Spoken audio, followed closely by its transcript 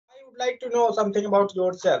like to know something about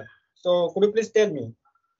yourself. So could you please tell me?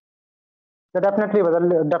 Yeah, definitely,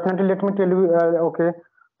 brother. Definitely, let me tell you. Okay,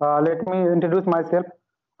 let me introduce myself.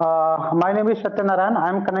 My name is Satyanarayan.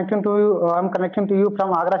 I'm connecting to you. I'm connecting to you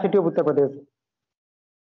from Agra city of Uttar Pradesh.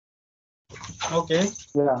 Okay.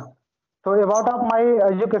 Yeah. So about of my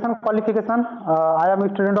education qualification, I am a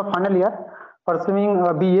student of final year, pursuing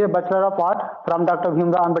BA Bachelor of Art from Dr.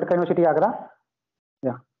 Bhimrao Ambedkar University, Agra.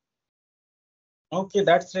 Yeah. Okay,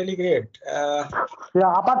 that's really great.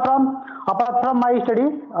 Yeah. Apart from my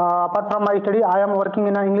study, I am working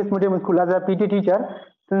in an English medium school as a PT teacher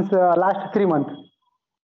since last 3 months.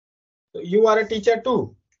 You are a teacher too.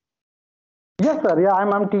 Yes, sir. Yeah,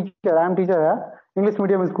 I'm teacher. I'm teacher here, English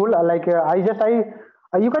medium school.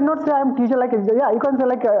 You cannot say I'm teacher like yeah. You can say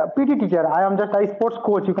like a PT teacher. I am just a sports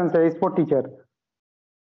coach. You can say sport teacher.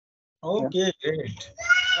 Yeah. Okay,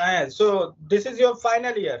 great. So this is your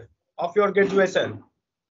final year of your graduation.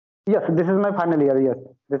 Yes, this is my final year. Yes,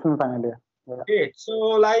 this is my final year. Yeah. Great. So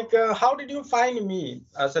like, how did you find me,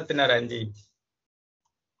 Satyanarayan ji?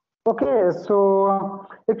 Okay, so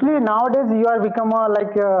actually nowadays you are become a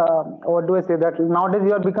like what do I say that nowadays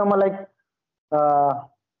you are become a like uh,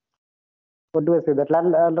 what do I say that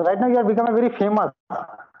right now you are become a very famous. Okay,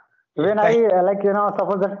 When I thank like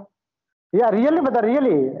suppose that yeah, really, but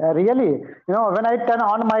really, when I turn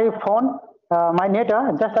on my phone, my net,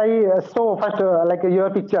 just I saw first like your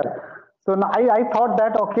picture. So now I thought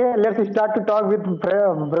that okay, let's start to talk with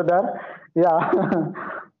brother. Yeah.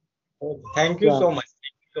 thank you Yeah. so much.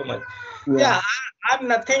 Thank you so much. Yeah. Yeah, I'm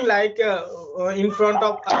nothing like in front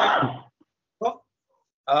of other people.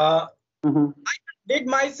 Hmm. Did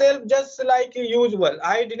myself just like usual.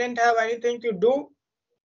 I didn't have anything to do.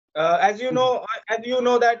 As you know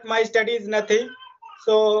that my study is nothing.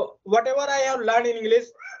 So whatever I have learned in English,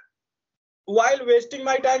 while wasting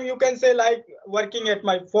my time, you can say like working at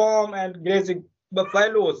my farm and grazing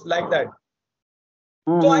buffaloes like that.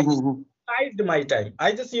 So I just Hmm. utilized my time.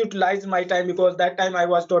 I just utilized my time because that time I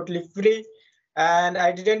was totally free and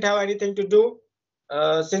I didn't have anything to do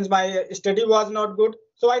since my study was not good.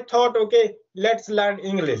 So I thought, okay, let's learn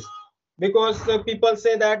English because people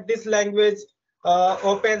say that this language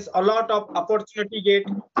opens a lot of opportunity gate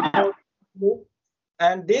for you.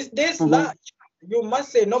 And these days, Hmm. you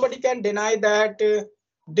must say nobody can deny that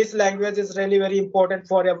this language is really very important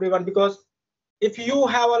for everyone because if you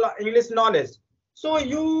have a English knowledge, so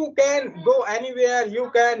you can go anywhere, you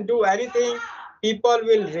can do anything. People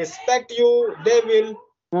will respect you. They will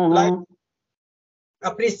like Hmm.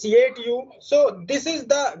 appreciate you. So this is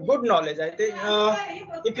the good knowledge. I think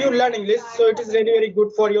if you learn English, so it is really very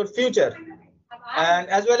good for your future and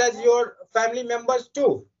as well as your family members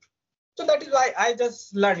too. So that is why I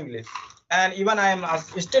just learn English, and even I am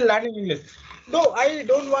still learning English. Though I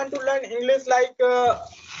don't want to learn English like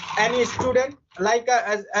any student, like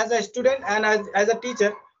as a student and as a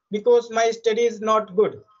teacher, because my study is not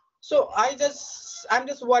good. So I'm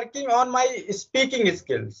just working on my speaking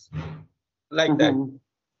skills like that.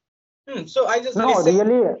 Hmm. So I just No, listen.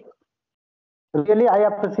 really, I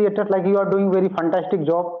appreciate it. Like you are doing very fantastic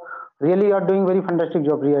job. Really, you are doing very fantastic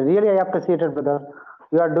job. Really, I appreciate it, brother.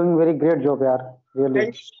 You are doing very great job, yeah. Really.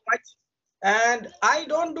 Thank you so much. And I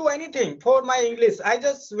don't do anything for my English. I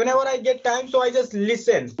just whenever I get time, so I just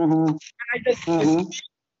listen. Hmm. I just Hmm. speak.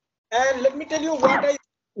 And let me tell you what I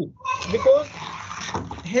do because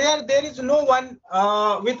here there is no one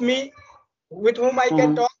with me with whom I can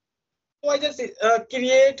Hmm. talk. So I just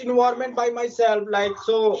create environment by myself. Like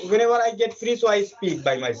so, whenever I get free, so I speak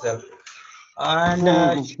by myself. And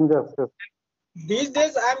Yes, yes. these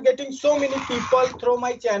days, I'm getting so many people through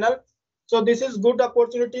my channel. So this is good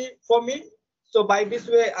opportunity for me. So by this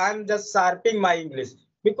way, I'm just sharpening my English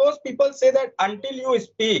because people say that until you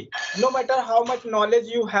speak, no matter how much knowledge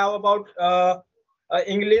you have about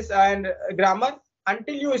English and grammar,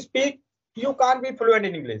 until you speak, you can't be fluent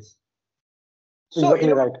in English. So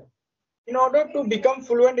Exactly right. in order to become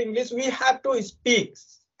fluent English, we have to speak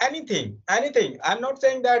anything. I'm not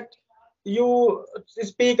saying that you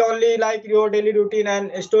speak only like your daily routine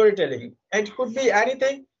and storytelling. It could be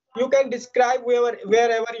anything. You can describe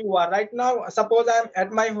wherever you are right now. Suppose I'm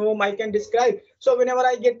at my home, I can describe. So whenever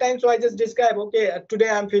I get time, so I just describe. Okay, today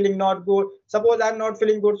I'm feeling not good. Suppose I'm not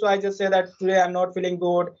feeling good, so I just say that today I'm not feeling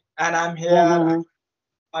good, and I'm here Hmm.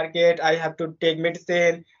 market. I have to take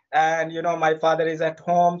medicine, and my father is at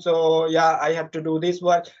home, so yeah, I have to do this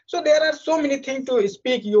work. So there are so many things to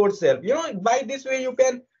speak yourself. By this way you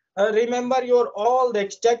can remember your all the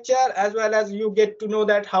structure, as well as you get to know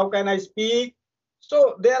that how can I speak.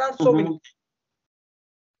 So there are so many Hmm. things.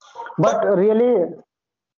 But But really,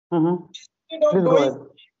 hmm, instead of please go doing ahead.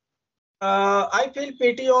 I feel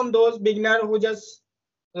pity on those beginner who just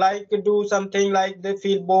like do something like they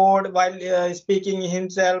feel bored while speaking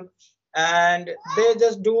himself, and they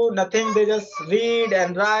just do nothing. They just read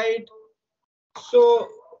and write. So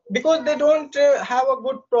because they don't have a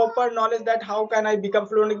good proper knowledge that how can I become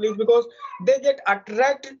fluent English, because they get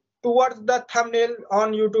attracted towards the thumbnail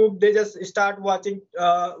on YouTube. They just start watch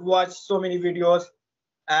so many videos,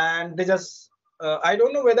 and they just I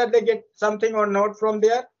don't know whether they get something or not from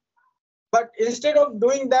there. But instead of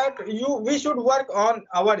doing that, we should work on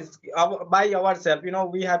our by ourselves.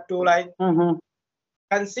 We have to like Mm-hmm.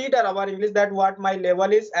 consider our English, that what my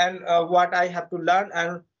level is, and what I have to learn,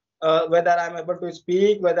 and whether I'm able to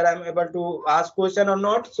speak, whether I'm able to ask question or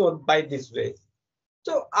not. So by this way,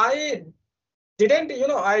 so I didn't,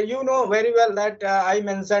 I very well that I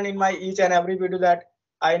mentioned in my each and every video that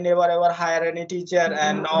I never ever hire any teacher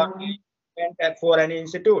and nor went for any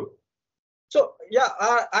institute. So yeah,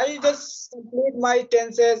 I just complete my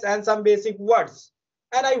tenses and some basic words,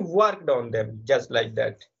 and I worked on them just like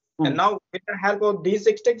that. And now with the help of these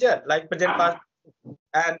structure like present, past,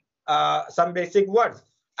 and some basic words,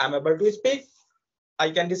 I'm able to speak.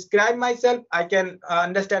 I can describe myself. I can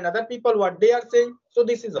understand other people what they are saying. So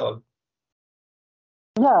this is all.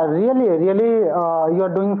 Yeah, really, really, you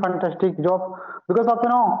are doing fantastic job because of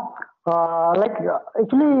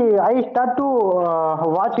actually I start to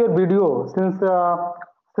watch your video since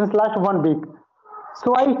last 1 week.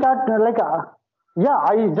 So I start yeah,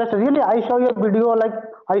 I just really I saw your video like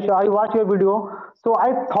I watch your video. So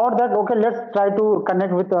I thought that okay, let's try to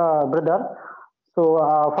connect with brother. So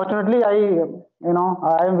fortunately, I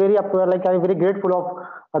am very like I am very grateful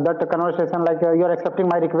of that conversation. Like you are accepting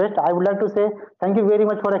my request. I would like to say thank you very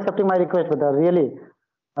much for accepting my request, brother. Really,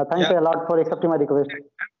 thanks Yeah. a lot for accepting my request.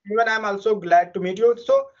 Even I'm also glad to meet you.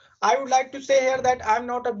 So I would like to say here that I'm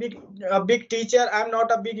not a big teacher. I'm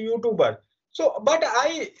not a big YouTuber. So, but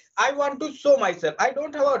I want to show myself. I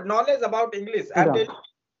don't have a knowledge about English. I'm Yeah. telling,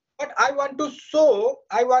 but I want to show.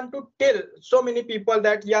 I want to tell so many people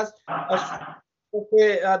that yes, okay,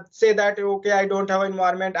 say that okay, I don't have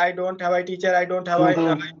environment. I don't have a teacher. I don't have a.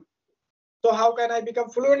 Mm-hmm. So how can I become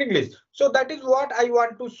fluent in English? So that is what I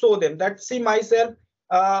want to show them. That see myself.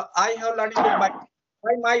 I have learned English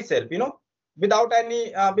by myself, without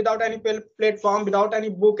any platform, without any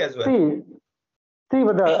book as well. See, See,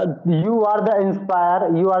 brother, you are the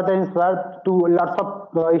inspire. You are the inspire to lots of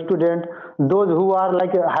students. Those who are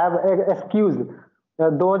like have excuse.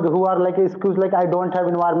 Those who are like excuse like I don't have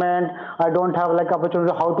environment. I don't have like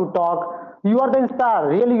opportunity how to talk. You are the inspire.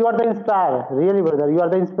 Really, you are the inspire. Really, brother, you are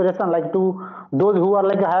the inspiration. Like to those who are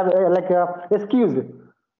like have excuse.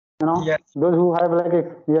 Yes. Those who have like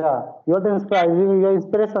yeah, you're the you're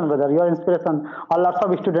inspiration, brother. You're inspiration. A lots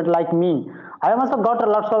of students like me. I have also got a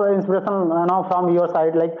lots of inspiration, from your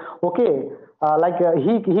side. Like okay,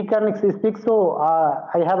 he can speak, so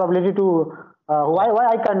I have ability to. Why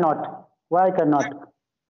I cannot? Why I cannot?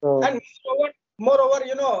 So And moreover,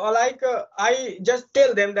 I just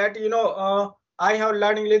tell them that I have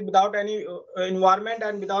learned English without any environment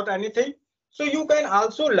and without anything. So you can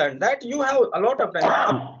also learn that. You have a lot of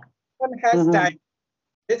time. Everyone has time. mhm.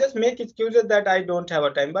 They just make excuses that I don't have a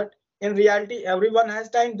time, but in reality, everyone has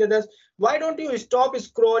time. Why don't you stop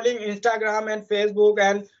scrolling Instagram and Facebook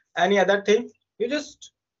and any other thing? You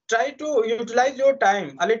just try to utilize your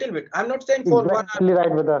time a little bit. I'm not saying for 1 hour. Exactly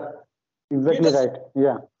right, brother. You Exactly just right.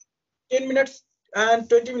 Yeah. 10 minutes and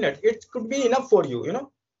 20 minutes. It could be enough for you.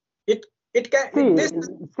 It it can See, it, this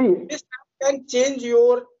see. this can change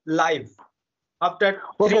your life after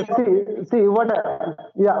Okay, 3 months. see what,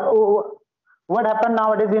 yeah, what happened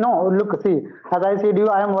nowadays, look, see, as I said you,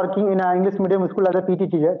 I am working in an English medium school as a PT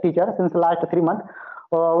teacher since last 3 months.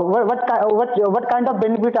 What kind of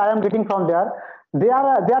benefit I am getting from there? There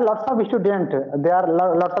are lots of students.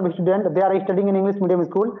 Lots of students. They are studying in English medium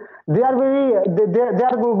school. They are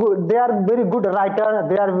they are very good writer.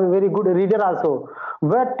 They are very good reader also.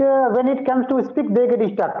 But when it comes to speak, they get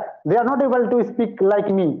stuck. They are not able to speak like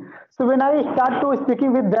me. So when I start to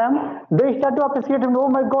speaking with them, they start to appreciate him. Oh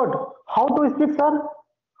my God, how to speak, sir?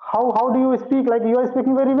 How do you speak? Like you are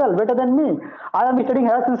speaking very well, better than me. I am studying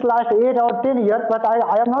here since last 8 or 10 years, but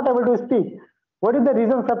I am not able to speak. What is the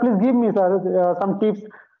reason, sir? Please give me, sir, some tips.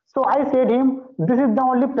 So I said him, this is the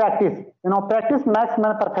only practice. Practice makes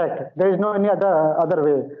man perfect. There is no any other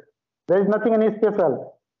way. There is nothing any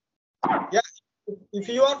special. Yeah, if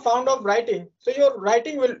you are fond of writing, so your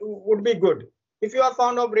writing would be good. If you are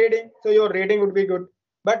fond of reading, so your reading would be good.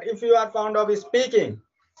 But if you are fond of speaking,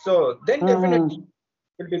 so then definitely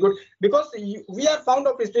Hmm. will be good because we are fond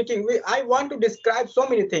of speaking. I want to describe so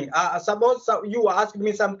many things. Suppose you asked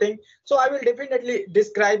me something, so I will definitely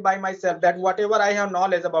describe by myself that whatever I have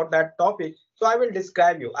knowledge about that topic. So I will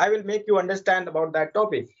describe you. I will make you understand about that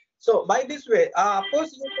topic. So by this way, of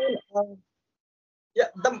course, you can, yeah.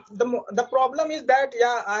 The problem is that,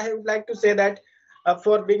 yeah, I would like to say that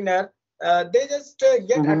for beginner, they just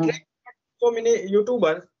get Mm-hmm. attracted so many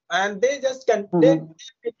YouTubers, and they just can they Mm-hmm.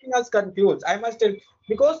 making us confused. I must tell,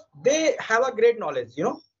 because they have a great knowledge,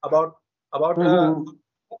 about Mm-hmm.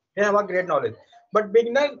 they have a great knowledge. But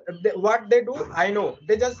beginner, what they do, I know,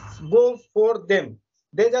 they just go for them.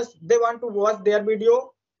 They want to watch their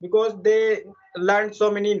video because they learned so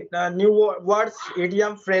many new words,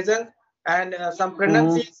 idiom, phrases, and some Mm-hmm.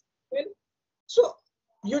 pronunciation. So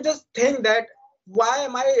you just think that why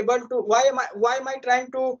am I able to? Why am I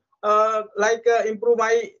trying to improve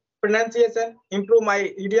my pronunciation, improve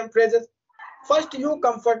my idiom phrases? First you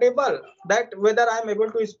comfortable that whether I'm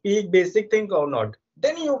able to speak basic thing or not,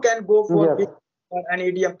 then you can go for Yes. big and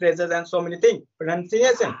idiom phrases and so many things,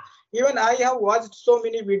 pronunciation. Even I have watched so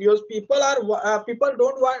many videos. People are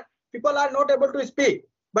not able to speak,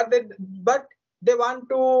 but they want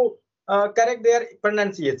to correct their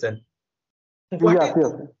pronunciation. What Yes. is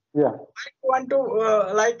Yes. Yeah. why you want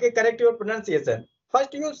to correct your pronunciation?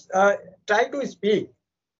 First you try to speak.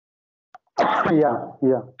 Yeah.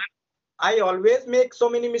 Yeah. I always make so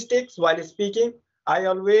many mistakes while speaking.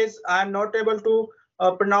 I'm not able to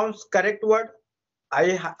pronounce correct word.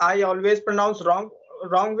 I always pronounce wrong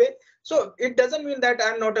way. So it doesn't mean that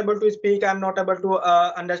I'm not able to speak. I'm not able to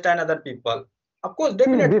understand other people. Of course, See,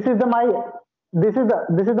 definitely. this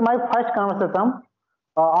is my first conversation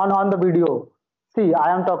on the video. See,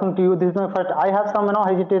 I am talking to you. This is my first. I have some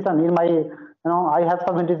hesitation in my I have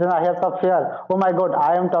some hesitation. I have some fear. Oh my God,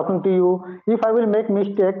 I am talking to you. If I will make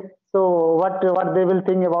mistake, so what they will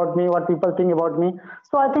think about me? What people think about me?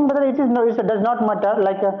 So I think whether it is no, it does not matter.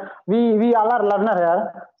 Like we all are learner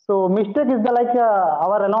here. So mistake is the like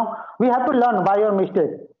our we have to learn by your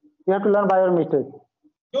mistake. We have to learn by your mistake.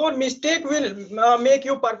 Your mistake will make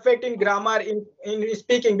you perfect in grammar, in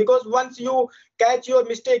speaking, because once you catch your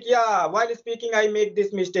mistake, yeah, while speaking I make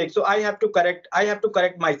this mistake, so I have to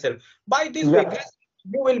correct myself. By this way, Yes. Chris,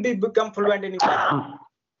 you will become fluent in English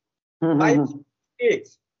by Mm-hmm.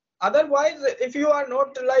 mistakes. Otherwise, if you are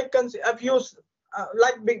not like if you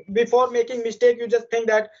before making mistake, you just think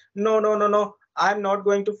that no, I'm not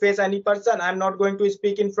going to face any person, I'm not going to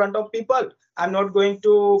speak in front of people, I'm not going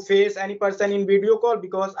to face any person in video call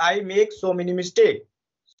because I make so many mistakes.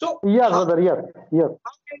 So Yes, brother. Yes, yes.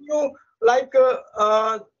 how can you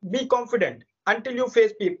be confident until you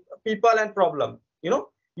face people and problem?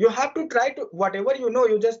 You have to try to, whatever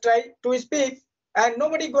you just try to speak, and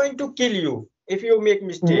nobody going to kill you if you make Yes,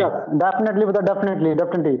 mistake. definitely, brother. Definitely,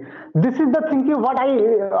 definitely. This is the thinking. What I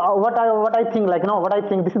think. Like, what I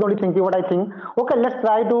think. This is the only thinking. What I think. Okay, let's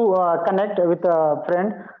try to connect with a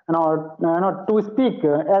friend. To speak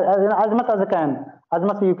as much as I can, as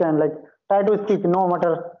much you can. Like, try to speak. No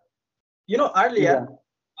matter. Earlier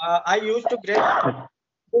Yeah. I used to graze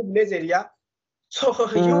to village area. So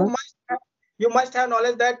you Mm-hmm. must have, you must have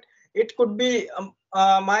knowledge that it could be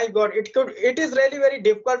my God, it is really very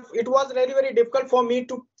difficult. It was really very difficult for me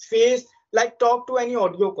to face, like, talk to any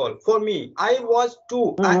audio call. For me, I was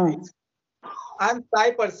too Mm-hmm. I'm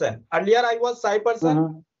shy person. Earlier I was shy person,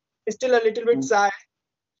 Mm-hmm. still a little bit shy.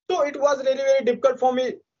 So it was really very difficult for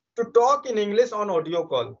me to talk in English on audio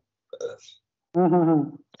call.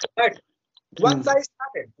 Mm-hmm. But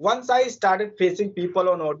once I started facing people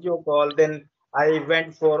on audio call, then I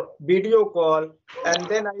went for video call, and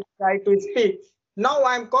then I tried to speak. Now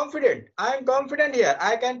I'm confident here.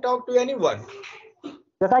 I can talk to anyone.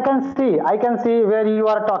 Yes, I can see. I can see where you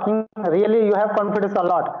are talking. Really, you have confidence a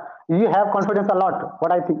lot. You have confidence a lot.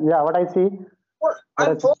 What I think. Yeah. What I see. For- What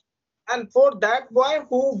I and for and for that boy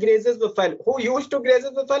who grazes buffalo, who used to graze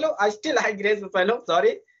buffalo, I graze buffalo.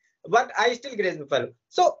 Sorry, but I still graze buffalo.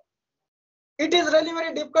 So it is really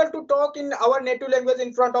very difficult to talk in our native language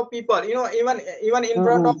in front of people. Even in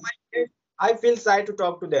front of Mm-hmm. my kids, I feel shy to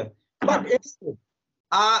talk to them. But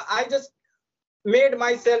I just made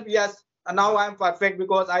myself, yes, now I'm perfect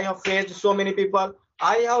because I have faced so many people.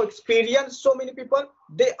 I have experienced so many people.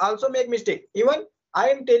 They also make mistake. Even I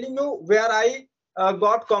am telling you where I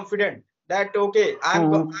got confident that okay, Mm-hmm. I'm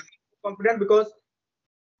confident because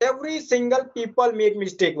every single people make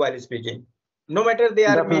mistake while speaking, no matter they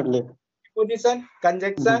are making Definitely. position,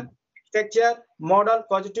 conjunction, Mm-hmm. structure, model,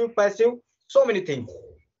 positive, passive, so many things.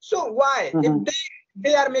 So why, if Mm-hmm.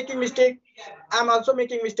 they are making mistake, I'm also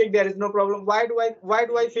making mistake, there is no problem. Why do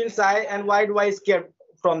I feel shy, and why do I scared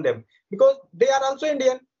from them? because they are also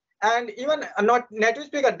Indian, and even not native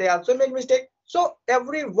speaker, they also make mistake. So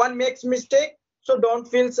everyone makes mistake. So don't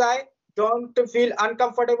feel shy, don't feel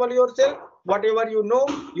uncomfortable yourself. Whatever you know,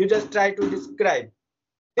 you just try to describe.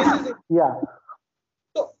 This is it. Yeah.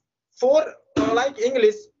 So for like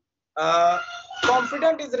English, uh,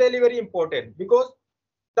 confident is really very important, because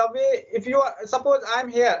the way, if you are, suppose I'm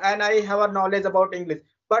here and I have a knowledge about English,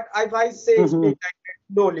 but if I say speak like that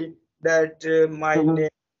slowly, that my name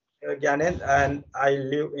Gyanend and I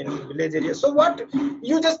live in village area. So what,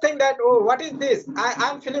 you just think that, oh, what is this?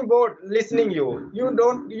 I'm feeling bored listening you. You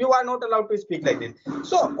are not allowed to speak like this.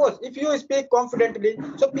 So of course, if you speak confidently,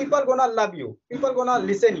 so people gonna love you. People gonna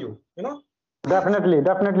listen you. You know. Definitely,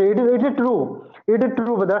 definitely. It is true. It is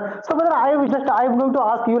true, brother. So, brother, I'm going to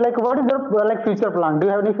ask you, like, what is your like future plan? Do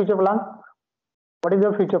you have any future plan? What is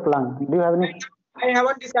your future plan? Do you have any? I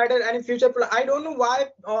haven't decided any future plan. I don't know why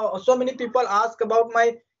so many people ask about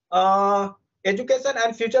my education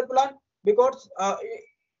and future plan, because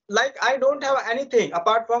like I don't have anything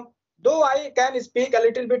apart from, though I can speak a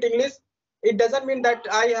little bit English, it doesn't mean that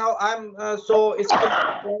I'm so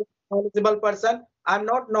knowledgeable person. I'm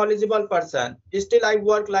not knowledgeable person. Still I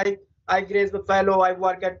work like I graze the fellow. I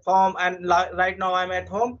work at home, and right now I'm at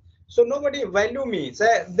home. So nobody value me.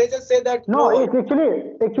 They just say that No, no. it's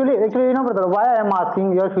actually, brother. Why I am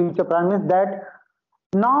asking your future plan is that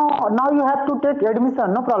now you have to take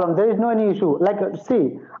admission. No problem. There is no any issue. Like,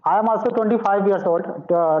 see, I am also 25 years old.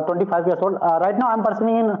 25 years old. Right now, I'm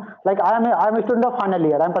pursuing in, like, I am a student of final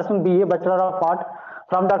year. I'm pursuing BA Bachelor of Art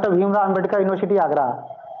from Dr. Bhimrao Ambedkar University, Agra.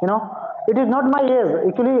 You know, it is not my age.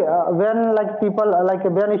 Actually, when like people like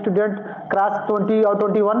when a student cross 20 or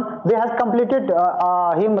 21, they has completed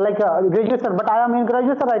him like graduation. But I am in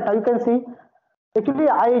graduation right now. You can see. Actually,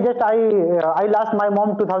 I lost my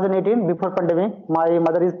mom 2018 before pandemic. My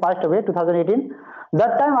mother is passed away 2018.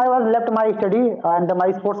 That time I was left my study and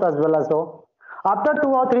my sports as well also. After 2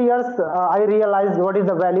 or 3 years, I realized what is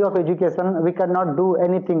the value of education. We cannot do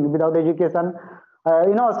anything without education.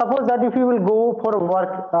 Suppose that if you will go for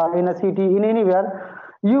work in a city, in anywhere,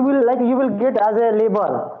 you will get as a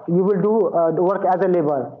labor. You will do the work as a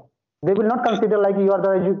labor. They will not consider like you are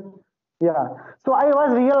the yeah. So I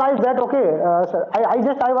was realized that okay,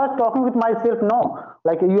 I was talking with myself. No,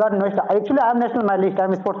 like you are national. Actually, I am national medalist. I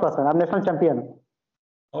am a sports person. I'm national champion.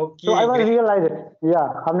 So I Okay, was great. realized. Yeah,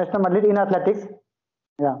 I'm national medalist in athletics.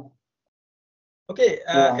 Yeah, Okay,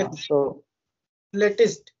 yeah. it's So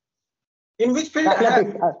latest. In which field have,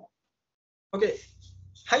 athletics. okay?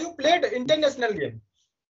 Have you played international game?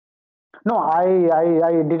 No,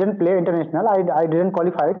 I didn't play international. I didn't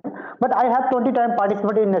qualify. But I have 20 times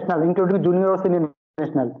participated in national, including junior or senior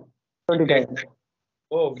national. 20 Great. times.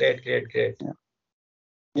 Oh, great, great, great. Yeah.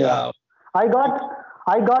 Yeah. Yeah. I got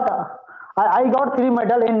I got I got three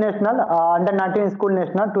medal in national under 19 school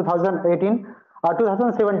national 2018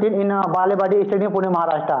 2017 in Balebadi Stadium Pune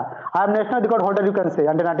Maharashtra. I am national record holder, you can say,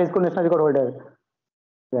 under 19 school national record holder.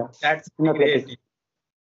 Yeah, That's in athletics. great.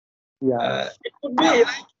 Yeah. It would be like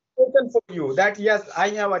important for you that yes, I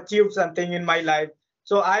have achieved something in my life,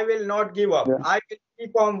 so I will not give up. Yeah. I will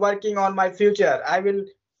keep on working on my future. I will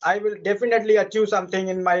definitely achieve something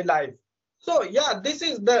in my life. So yeah, this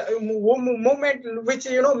is the moment which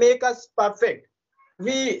make us perfect.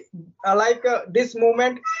 We like this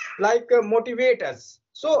moment like motivate us.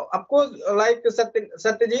 So of course, like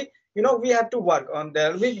Satyaji, we have to work on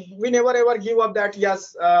there. We never ever give up that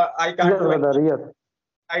yes, I can't Yes, do anything. brother. Yes.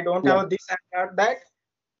 I don't Yeah. have this and that.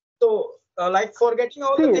 So, like forgetting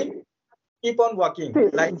all the things, See, keep on working, see,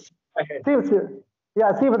 like ahead. see,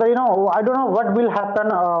 yeah, see, but I don't know what will happen.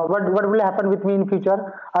 What will happen with me in future?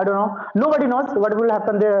 I don't know. Nobody knows what will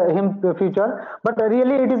happen there him future. But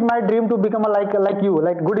really, it is my dream to become a like you,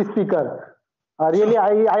 like good speaker. Really,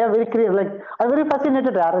 I am very like I'm very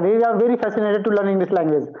fascinated. Really, I'm very fascinated to learn English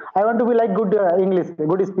language. I want to be like good English,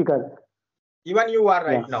 good speaker. Even you are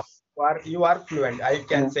Yeah, right now. You are fluent. I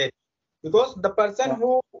can yeah, say, because the person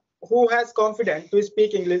yeah. who has confidence to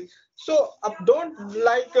speak English. So don't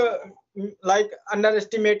like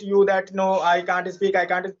underestimate you that no, I can't speak. I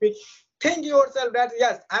can't speak. Think yourself that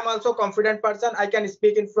yes, I'm also confident person. I can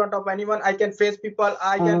speak in front of anyone. I can face people.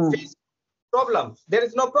 I can Mm-hmm. face problem. There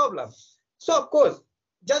is no problem. So of course,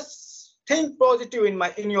 just think positive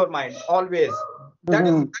in your mind always. That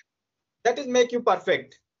is Mm-hmm. that is make you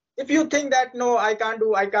perfect. If you think that no, I can't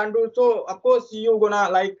do, so of course you're gonna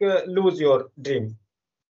like lose your dream.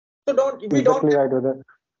 So Exactly right, brother.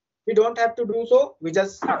 we don't have to do so. We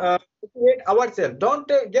just motivate ourselves. Don't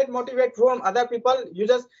get motivated from other people.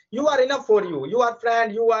 You are enough for you. You are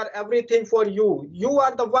friend. You are everything for you. You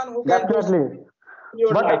are the one who can do. Definitely.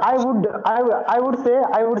 your But life. I would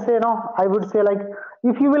say no, I would say like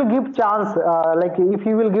if you will give chance, like if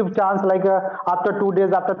you will give chance, like after 2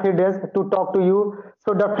 days, after 3 days to talk to you,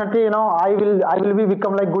 so definitely I will be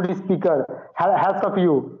become like good speaker. Helps of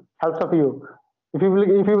you, helps of you. If you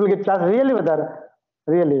will get chance, really, brother,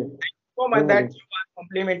 really, So much really, that you are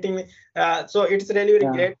complimenting me. So it's really very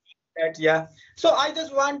yeah, great that, yeah. So I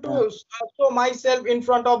just want to yeah. show myself in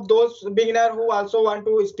front of those beginner who also want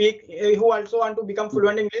to speak, who also want to become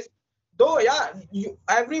fluent English. Though, yeah,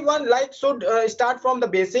 everyone like should start from the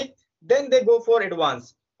basic, then they go for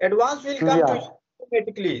advanced. Advanced will come to you Yeah.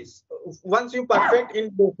 automatically once you perfect in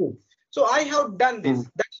basic. So I have done Mm. this.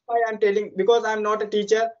 That's why I'm telling, because I'm not a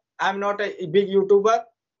teacher, I'm not a big YouTuber.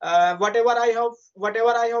 Whatever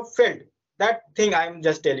I have felt, that thing I'm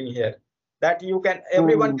just telling here, that you can,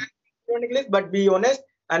 everyone Mm. can learn English, but be honest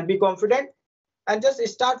and be confident, and just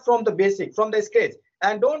start from the basic, from the scratch,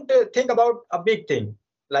 and don't think about a big thing.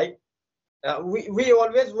 Like we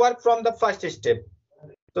always work from the first step.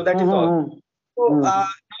 So that is all. Mm. So Mm.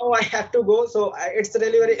 now I have to go. So it's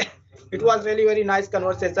really very, it was really very nice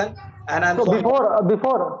conversation, and I'm So sorry.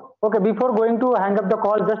 before going to hang up the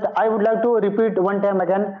call, just I would like to repeat one time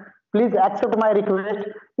again. Please accept my request.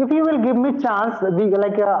 If you will give me chance,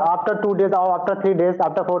 like after 2 days or after 3 days,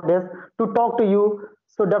 after 4 days, to talk to you,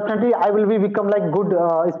 so definitely I will be become like good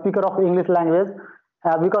speaker of English language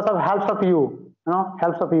because of helps of you,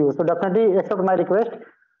 helps of you. So definitely accept my request.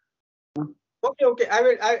 Okay, okay.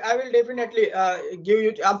 I will definitely give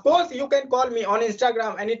you. Of course, you can call me on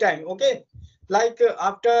Instagram anytime. Okay, like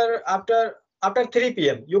after 3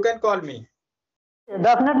 p.m. You can call me.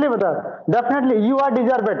 Definitely, brother. Definitely, you are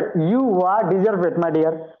deserve it. You are deserve it, my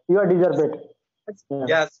dear. You are deserve Yes, it. Yeah,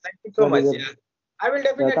 yes. Thank you you so are much. deserve Yeah, it. I will Yeah,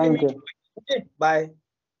 definitely thank meet you. you. Okay, bye.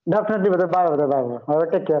 Definitely, brother. Bye, brother. Bye, brother.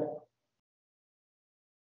 Take care.